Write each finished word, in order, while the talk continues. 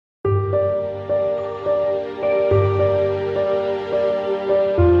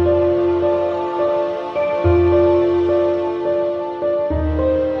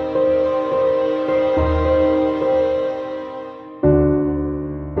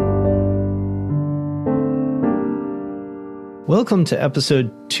Welcome to episode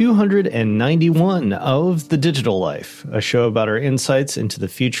 291 of The Digital Life, a show about our insights into the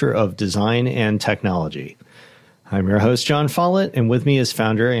future of design and technology. I'm your host, John Follett, and with me is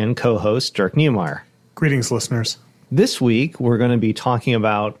founder and co-host Dirk Niemeyer. Greetings, listeners. This week, we're going to be talking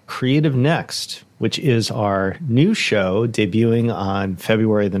about Creative Next, which is our new show debuting on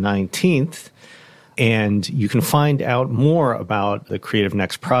February the 19th. And you can find out more about the Creative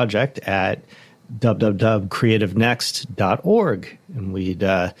Next project at www.creativenext.org. And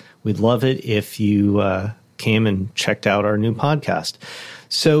we'd love it if you came and checked out our new podcast.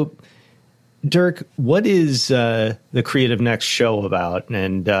 So, Dirk, what is the Creative Next show about,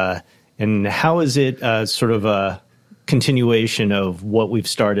 and how is it sort of a continuation of what we've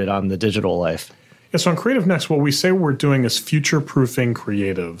started on The Digital Life? Yeah, so on Creative Next, what we say we're doing is future-proofing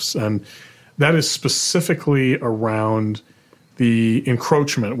creatives, and that is specifically around the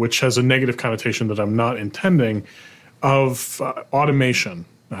encroachment, which has a negative connotation that I'm not intending, of automation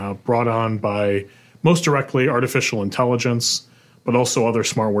brought on by most directly artificial intelligence, but also other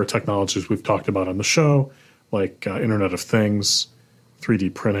smartware technologies we've talked about on the show, like Internet of Things,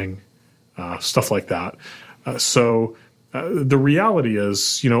 3D printing, stuff like that. So the reality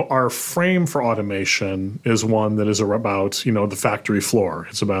is, our frame for automation is one that is about, the factory floor.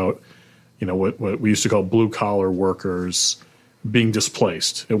 It's about, what we used to call blue-collar workers being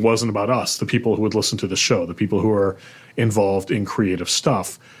displaced. It wasn't about us, the people who would listen to the show, the people who are involved in creative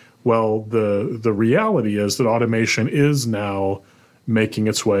stuff. Well, the reality is that automation is now making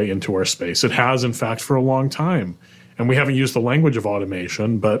its way into our space. It has, in fact, for a long time. And we haven't used the language of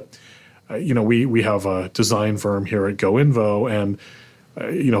automation, but, we have a design firm here at GoInvo, and,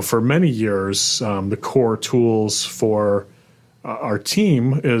 for many years, the core tools for our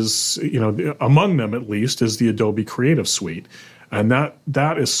team is, among them at least, is the Adobe Creative Suite. And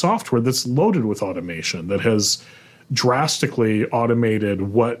that is software that's loaded with automation, that has drastically automated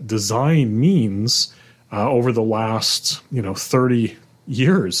what design means over the last, 30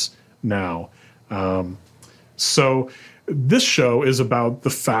 years now. So this show is about the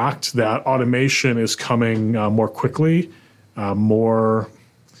fact that automation is coming more quickly, more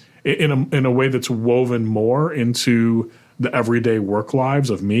in a way that's woven more into the everyday work lives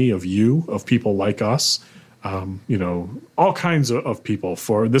of me, of you, of people like us, all kinds of people.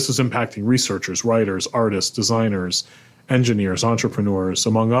 For this is impacting researchers, writers, artists, designers, engineers, entrepreneurs,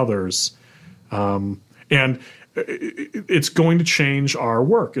 among others. And it's going to change our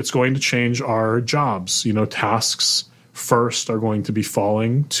work. It's going to change our jobs. Tasks first are going to be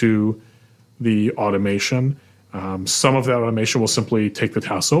falling to the automation. Some of that automation will simply take the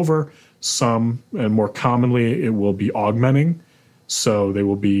tasks over. Some, and more commonly, it will be augmenting. So they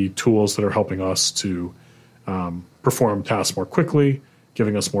will be tools that are helping us to perform tasks more quickly,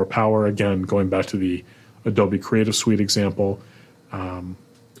 giving us more power. Again, going back to the Adobe Creative Suite example.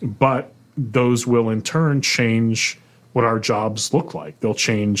 But those will in turn change what our jobs look like. They'll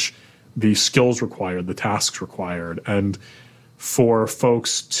change the skills required, the tasks required. And for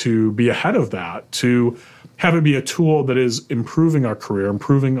folks to be ahead of that, to have it be a tool that is improving our career,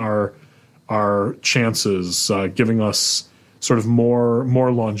 improving our chances, giving us sort of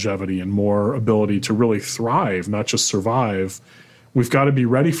more longevity and more ability to really thrive, not just survive, we've got to be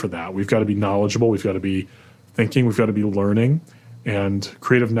ready for that. We've got to be knowledgeable. We've got to be thinking. We've got to be learning. And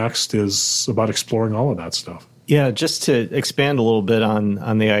Creative Next is about exploring all of that stuff. Yeah, just to expand a little bit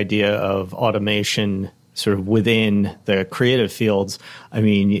on the idea of automation sort of within the creative fields. I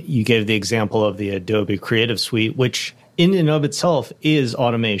mean, you gave the example of the Adobe Creative Suite, which in and of itself is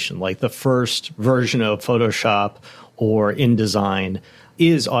automation. Like the first version of Photoshop or InDesign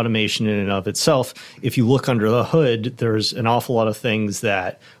is automation in and of itself. If you look under the hood, there's an awful lot of things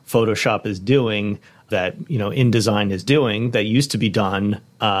that Photoshop is doing that, InDesign is doing that used to be done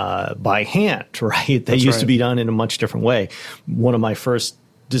by hand, right? That used to be done in a much different way. One of my first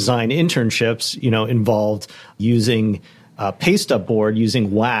design internships, involved using paste up board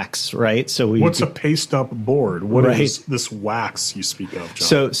using wax, right? So what's a paste up board? What is this wax you speak of,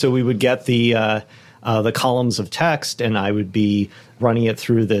 John? So we would get the columns of text, and I would be running it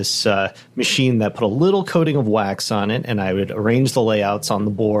through this machine that put a little coating of wax on it, and I would arrange the layouts on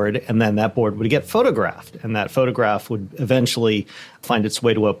the board, and then that board would get photographed, and that photograph would eventually find its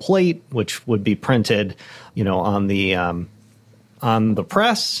way to a plate, which would be printed, on the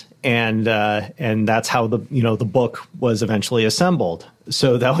press. And that's how the book was eventually assembled.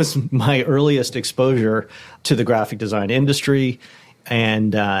 So that was my earliest exposure to the graphic design industry.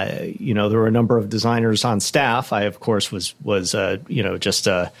 And there were a number of designers on staff. I, of course, was just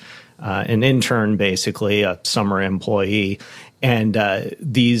an intern, basically a summer employee. And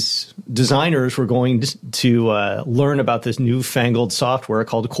these designers were going to learn about this newfangled software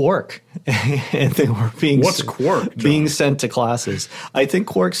called Quark. And they were What's Quark, John? being sent to classes. I think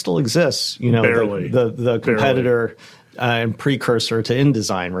Quark still exists, Barely. the competitor and precursor to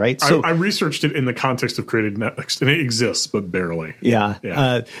InDesign, right? So I researched it in the context of Creative Next, and it exists, but barely.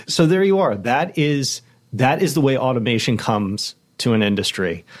 Yeah. So there you are. That is the way automation comes to an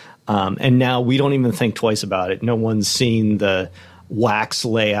industry. And now we don't even think twice about it. No one's seen the wax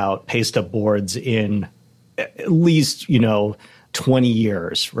layout paste up boards in at least, 20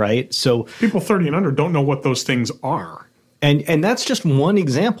 years, right? So people 30 and under don't know what those things are. And that's just one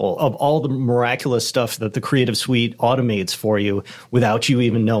example of all the miraculous stuff that the Creative Suite automates for you without you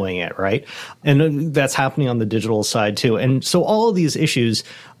even knowing it, right? And that's happening on the digital side too. And so all of these issues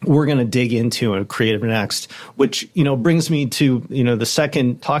we're going to dig into in Creative Next, which, brings me to, the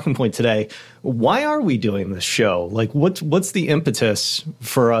second talking point today. Why are we doing this show? Like, what's the impetus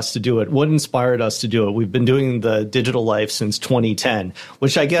for us to do it? What inspired us to do it? We've been doing the digital life since 2010,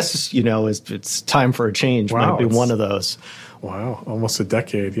 which I guess, it's time for a change. Wow, might be one of those. Wow, almost a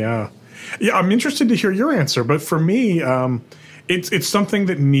decade, yeah. Yeah, I'm interested to hear your answer, but for me, it's something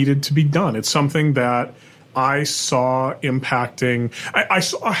that needed to be done. It's something that I saw impacting. I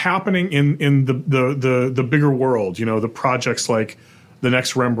saw happening in the bigger world. The projects like the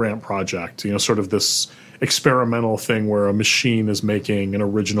next Rembrandt project. Sort of this experimental thing where a machine is making an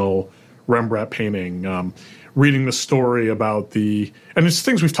original Rembrandt painting. Reading the story about and it's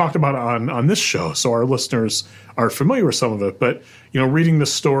things we've talked about on this show, so our listeners are familiar with some of it. But reading the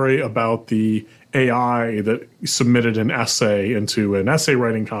story about the AI that submitted an essay into an essay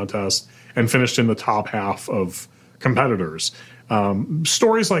writing contest and finished in the top half of competitors.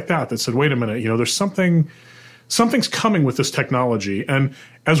 Stories like that said, wait a minute, there's something's coming with this technology. And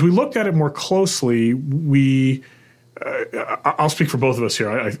as we looked at it more closely, I'll speak for both of us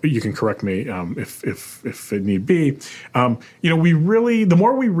here. You can correct me if it need be. We really, the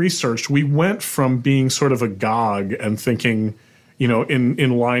more we researched, we went from being sort of agog and thinking,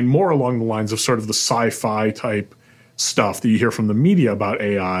 in line more along the lines of sort of the sci-fi type stuff that you hear from the media about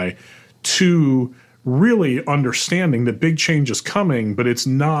AI, to really understanding that big change is coming, but it's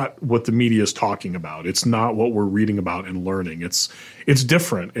not what the media is talking about. It's not what we're reading about and learning. It's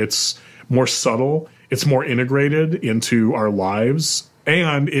different. It's more subtle. It's more integrated into our lives,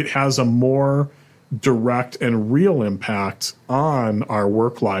 and it has a more direct and real impact on our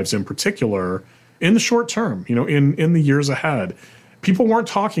work lives in particular in the short term, in the years ahead. People weren't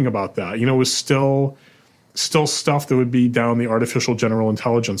talking about that. It was still stuff that would be down the artificial general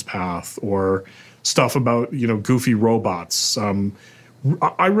intelligence path, or stuff about, goofy robots.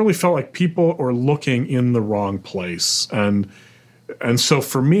 I really felt like people are looking in the wrong place. And so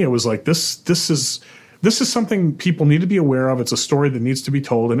for me, it was like, this is something people need to be aware of. It's a story that needs to be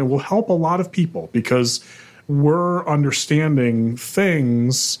told, and it will help a lot of people because we're understanding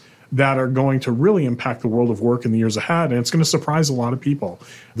things that are going to really impact the world of work in the years ahead, and it's going to surprise a lot of people.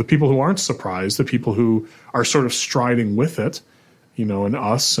 The people who aren't surprised, the people who are sort of striding with it, and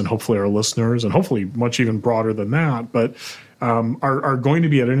us, and hopefully our listeners, and hopefully much even broader than that, but are going to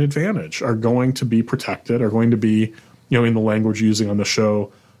be at an advantage, are going to be protected, are going to be, in the language using on the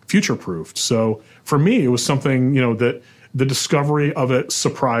show, future-proofed. So for me, it was something, that the discovery of it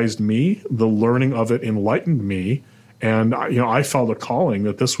surprised me, the learning of it enlightened me, and I felt a calling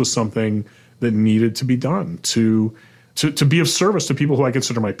that this was something that needed to be done to be of service to people who I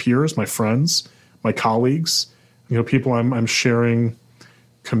consider my peers, my friends, my colleagues, people I'm sharing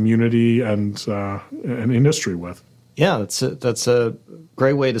community and industry with. Yeah, that's a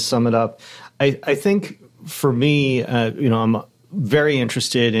great way to sum it up. I think for me, I'm very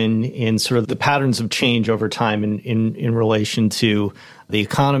interested in sort of the patterns of change over time in relation to the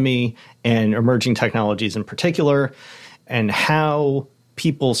economy and emerging technologies in particular, and how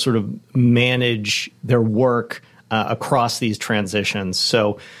people sort of manage their work across these transitions.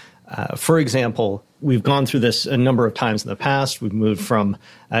 So, for example, we've gone through this a number of times in the past. We've moved from,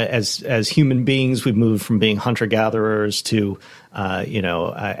 as human beings, we've moved from being hunter-gatherers to,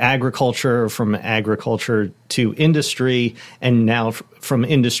 agriculture, from agriculture to industry, and now from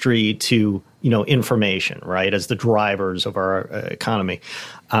industry to, information, right, as the drivers of our economy.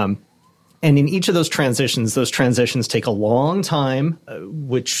 And in each of those transitions take a long time,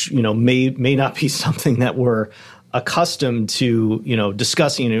 which, may not be something that we're accustomed to,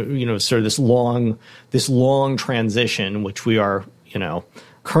 discussing, sort of this long transition, which we are,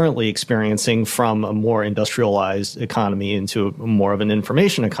 currently experiencing from a more industrialized economy into more of an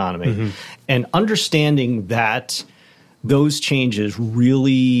information economy. Mm-hmm. And understanding that those changes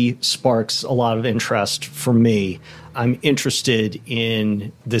really sparks a lot of interest for me. I'm interested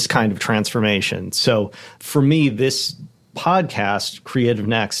in this kind of transformation. So for me, this podcast, Creative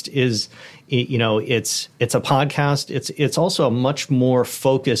Next, is, it's a podcast. It's also a much more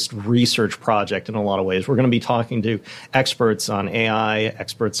focused research project in a lot of ways. We're going to be talking to experts on AI,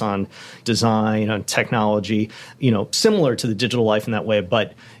 experts on design, on technology, similar to the Digital Life in that way,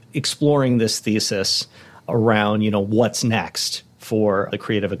 but exploring this thesis around, what's next for the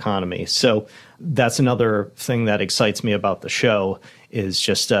creative economy. So that's another thing that excites me about the show, is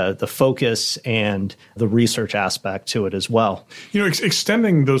just the focus and the research aspect to it as well.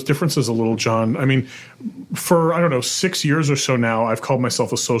 Extending those differences a little, John, I mean, for, 6 years or so now, I've called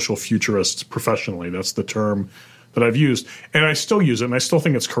myself a social futurist professionally. That's the term that I've used. And I still use it, and I still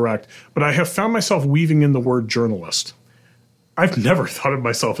think it's correct. But I have found myself weaving in the word journalist. I've never thought of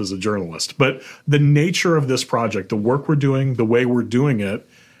myself as a journalist, but the nature of this project, the work we're doing, the way we're doing it,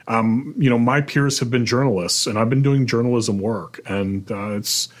 my peers have been journalists, and I've been doing journalism work, and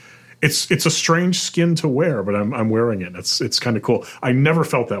it's a strange skin to wear, but I'm wearing it. It's kind of cool. I never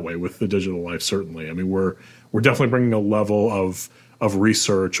felt that way with the Digital Life. Certainly, I mean we're definitely bringing a level of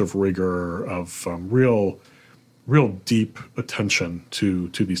research, of rigor, of real deep attention to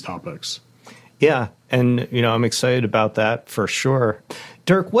these topics. Yeah, and I'm excited about that for sure.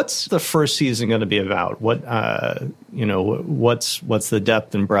 Dirk, what's the first season going to be about? What what's the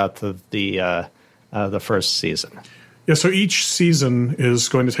depth and breadth of the first season? Yeah, so each season is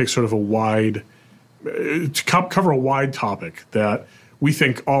going to take sort of cover a wide topic that we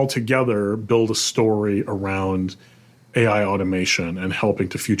think altogether build a story around AI automation and helping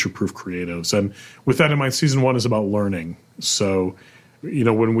to future-proof creatives. And with that in mind, season 1 is about learning. So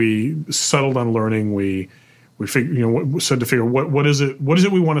when we settled on learning, we said to figure what is it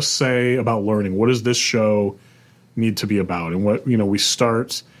we want to say about learning? What does this show need to be about? And we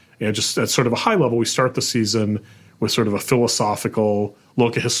start just at sort of a high level. We start the season with sort of a philosophical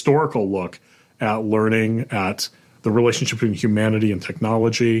look, a historical look at learning, at the relationship between humanity and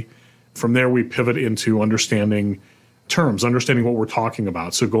technology. From there, we pivot into understanding terms, understanding what we're talking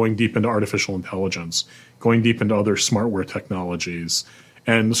about. So going deep into artificial intelligence, going deep into other smartware technologies,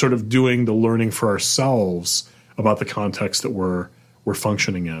 and sort of doing the learning for ourselves about the context that we're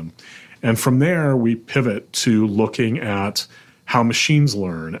functioning in. And from there, we pivot to looking at how machines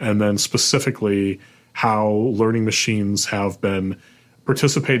learn, and then specifically how learning machines have been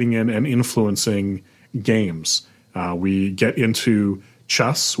participating in and influencing games. We get into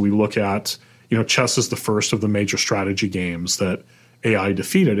chess. We look at chess is the first of the major strategy games that AI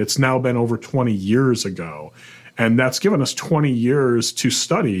defeated. It's now been over 20 years ago. And that's given us 20 years to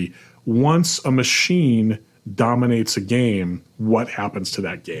study, once a machine dominates a game, what happens to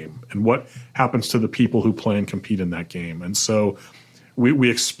that game and what happens to the people who play and compete in that game. And so we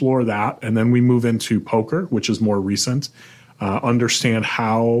explore that, and then we move into poker, which is more recent, understand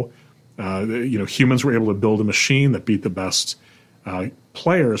how humans were able to build a machine that beat the best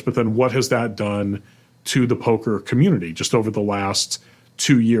players, but then what has that done to the poker community just over the last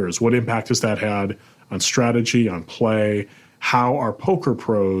 2 years? What impact has that had on strategy, on play? How are poker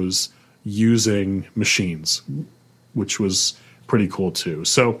pros using machines, which was pretty cool too.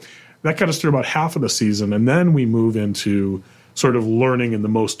 So that got us through about half of the season, and then we move into sort of learning in the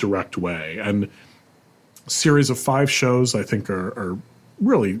most direct way. And a series of 5 shows I think are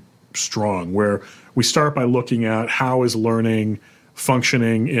really strong, where we start by looking at how is learning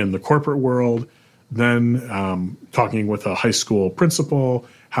functioning in the corporate world, then talking with a high school principal,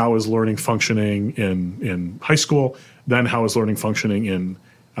 how is learning functioning in high school, then how is learning functioning in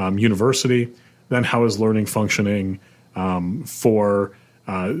university, then how is learning functioning for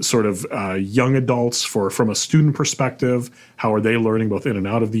young adults from a student perspective, how are they learning both in and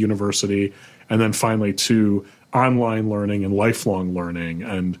out of the university, and then finally to online learning and lifelong learning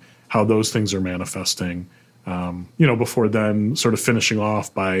and how those things are manifesting, before then sort of finishing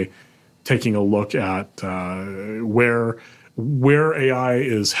off by taking a look at where AI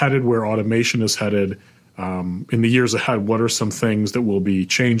is headed, where automation is headed in the years ahead. What are some things that will be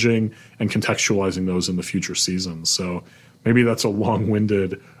changing, and contextualizing those in the future seasons? So maybe that's a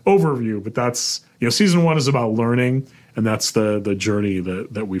long-winded overview, but that's, season 1 is about learning, and that's the journey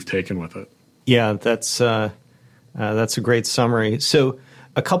that we've taken with it. Yeah, that's a great summary. So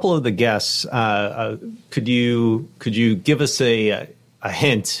a couple of the guests, could you give us a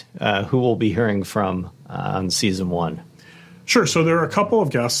hint who we'll be hearing from on season 1? Sure. So there are a couple of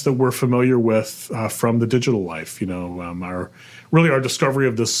guests that we're familiar with from the Digital Life. Our discovery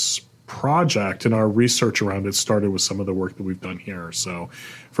of this project and our research around it started with some of the work that we've done here. So,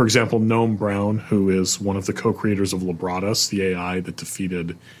 for example, Noam Brown, who is one of the co-creators of Lebradas, the AI that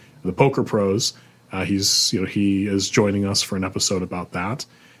defeated the poker pros, he is joining us for an episode about that.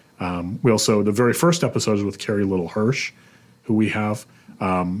 We also, the very first episode is with Carrie Little Hirsch, who we have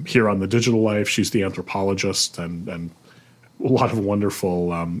here on The Digital Life. She's the anthropologist, and a lot of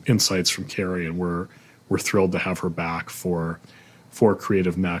wonderful insights from Carrie, and we're thrilled to have her back for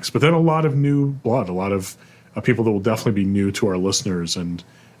Creative Next. But then a lot of new blood, a lot of people that will definitely be new to our listeners and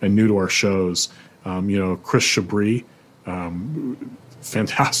new to our shows. Chris Chabris,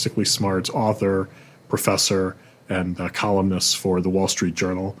 fantastically smart author, professor, and columnist for the Wall Street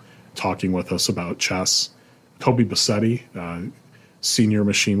Journal, talking with us about chess. Toby Bassetti, senior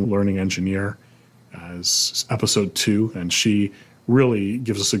machine learning engineer, is episode 2, and she really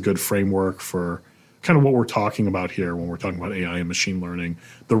gives us a good framework for kind of what we're talking about here when we're talking about AI and machine learning,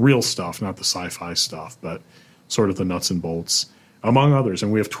 the real stuff, not the sci-fi stuff, but sort of the nuts and bolts, among others.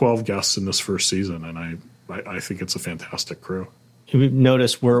 And we have 12 guests in this first season, and I think it's a fantastic crew. We've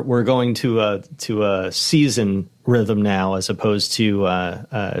noticed we're going to a season rhythm now as opposed to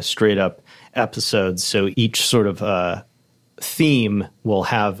straight up episodes. So each sort of theme will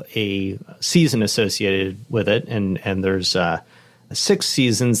have a season associated with it, and there's 6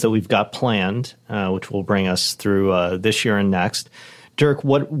 seasons that we've got planned, which will bring us through this year and next. Dirk,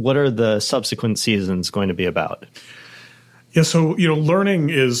 what are the subsequent seasons going to be about? Yeah, so, learning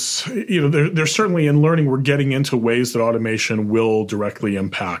is, there's certainly in learning, we're getting into ways that automation will directly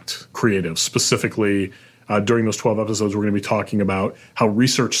impact creatives. Specifically, during those 12 episodes, we're going to be talking about how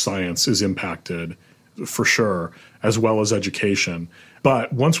research science is impacted, for sure, as well as education.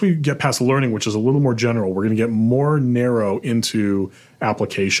 But once we get past learning, which is a little more general, we're going to get more narrow into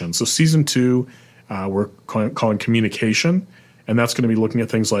application. So season 2, we're calling communication, and that's going to be looking at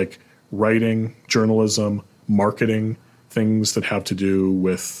things like writing, journalism, marketing, things that have to do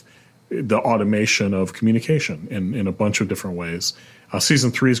with the automation of communication in a bunch of different ways.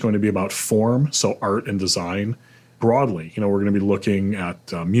 Season 3 is going to be about form, so art and design broadly. We're going to be looking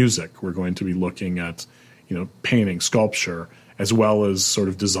at music. We're going to be looking at, painting, sculpture, as well as sort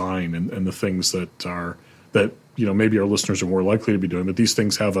of design and the things that maybe our listeners are more likely to be doing. But these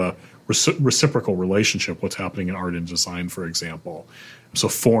things have a reciprocal relationship, what's happening in art and design, for example. So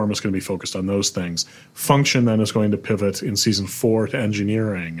form is going to be focused on those things. Function then is going to pivot in season 4 to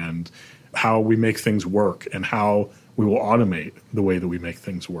engineering and how we make things work and how we will automate the way that we make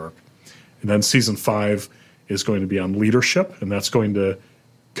things work. And then season 5 is going to be on leadership, and that's going to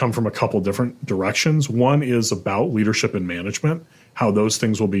come from a couple different directions. One is about leadership and management, how those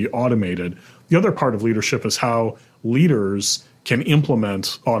things will be automated. The other part of leadership is how leaders can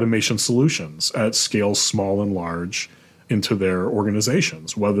implement automation solutions at scales small and large into their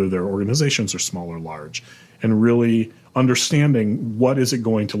organizations, whether their organizations are small or large, and really understanding what is it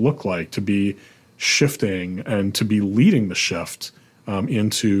going to look like to be shifting and to be leading the shift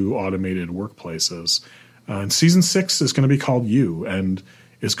into automated workplaces. And season 6 is going to be called You, and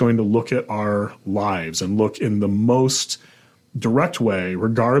is going to look at our lives and look in the most direct way,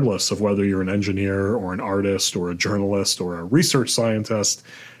 regardless of whether you're an engineer or an artist or a journalist or a research scientist.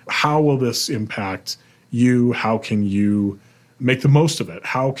 How will this impact you? How can you make the most of it?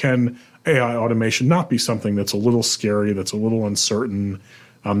 How can AI automation not be something that's a little scary, that's a little uncertain,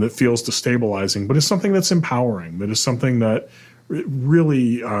 that feels destabilizing, but is something that's empowering, that is something that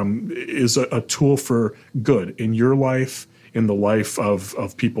really is a tool for good in your life, in the life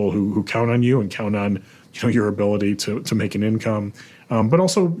of people who count on you and count on your ability to make an income, but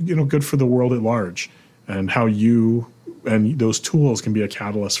also good for the world at large, and how you and those tools can be a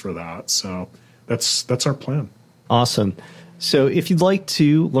catalyst for that. So that's our plan. Awesome. So if you'd like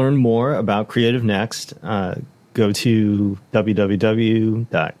to learn more about Creative Next, go to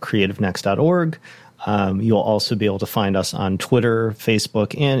www.creativenext.org. You'll also be able to find us on Twitter,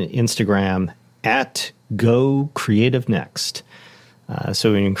 Facebook, and Instagram at GoCreativeNext.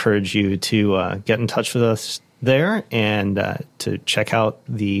 So we encourage you to get in touch with us there and to check out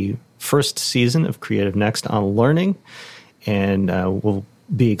the first season of Creative Next on learning. And we'll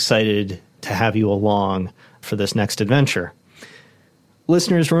be excited to have you along for this next adventure.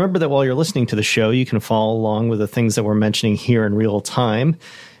 Listeners, remember that while you're listening to the show, you can follow along with the things that we're mentioning here in real time.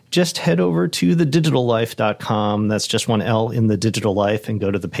 Just head over to thedigitallife.com. That's just one L in The Digital Life, and go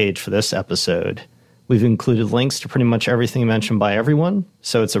to the page for this episode. We've included links to pretty much everything mentioned by everyone,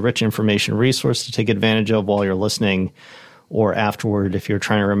 so it's a rich information resource to take advantage of while you're listening or afterward if you're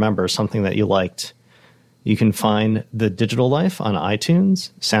trying to remember something that you liked. You can find The Digital Life on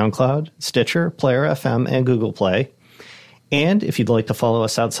iTunes, SoundCloud, Stitcher, Player FM, and Google Play. And if you'd like to follow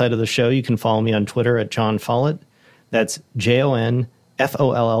us outside of the show, you can follow me on Twitter at John Follett. That's JONFOLLETT.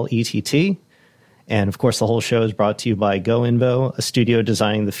 And of course, the whole show is brought to you by GoInvo, a studio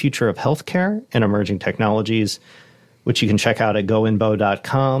designing the future of healthcare and emerging technologies, which you can check out at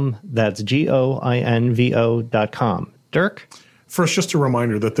goinvo.com. That's GOINVO.com. Dirk? First, just a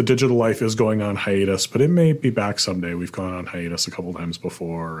reminder that The Digital Life is going on hiatus, but it may be back someday. We've gone on hiatus a couple times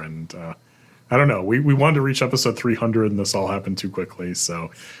before, and I don't know. We wanted to reach episode 300, and this all happened too quickly,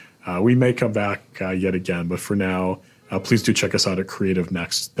 so we may come back yet again. But for now, please do check us out at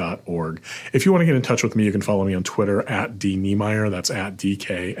creativenext.org. If you want to get in touch with me, you can follow me on Twitter at DNiemeyer. That's at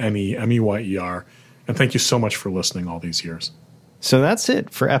DKNEMEYER. And thank you so much for listening all these years. So that's it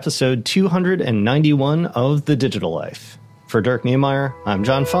for episode 291 of The Digital Life. For Dirk Niemeyer, I'm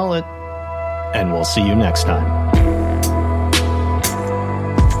John Follett, and we'll see you next time.